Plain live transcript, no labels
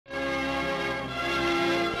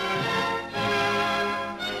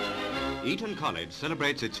Eton College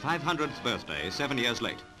celebrates its 500th birthday 7 years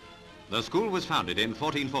late. The school was founded in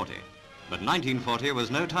 1440, but 1940 was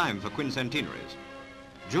no time for quincentenaries.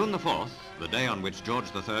 June the 4th, the day on which George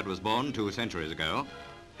III was born 2 centuries ago,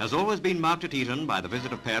 has always been marked at Eton by the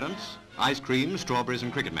visit of parents, ice cream, strawberries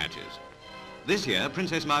and cricket matches. This year,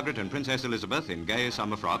 Princess Margaret and Princess Elizabeth in gay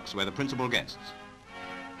summer frocks were the principal guests.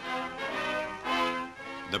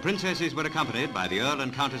 The princesses were accompanied by the Earl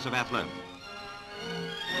and Countess of Athlone.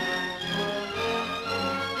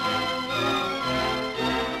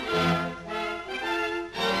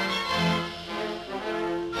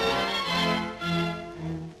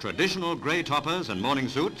 Traditional grey toppers and morning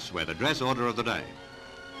suits were the dress order of the day.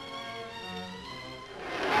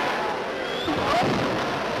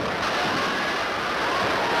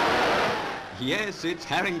 Yes, it's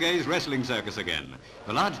Harringay's wrestling circus again.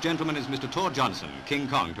 The large gentleman is Mr. Tor Johnson, King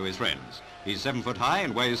Kong to his friends. He's 7 foot high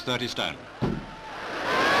and weighs 30 stone.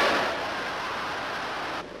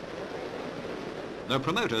 The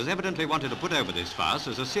promoters evidently wanted to put over this farce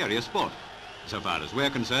as a serious sport. So far as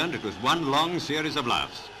we're concerned, it was one long series of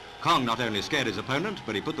laughs. Kong not only scared his opponent,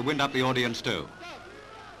 but he put the wind up the audience too.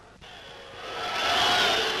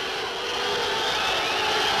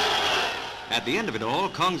 At the end of it all,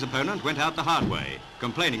 Kong's opponent went out the hard way,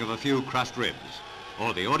 complaining of a few crushed ribs.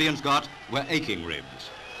 All the audience got were aching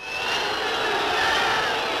ribs.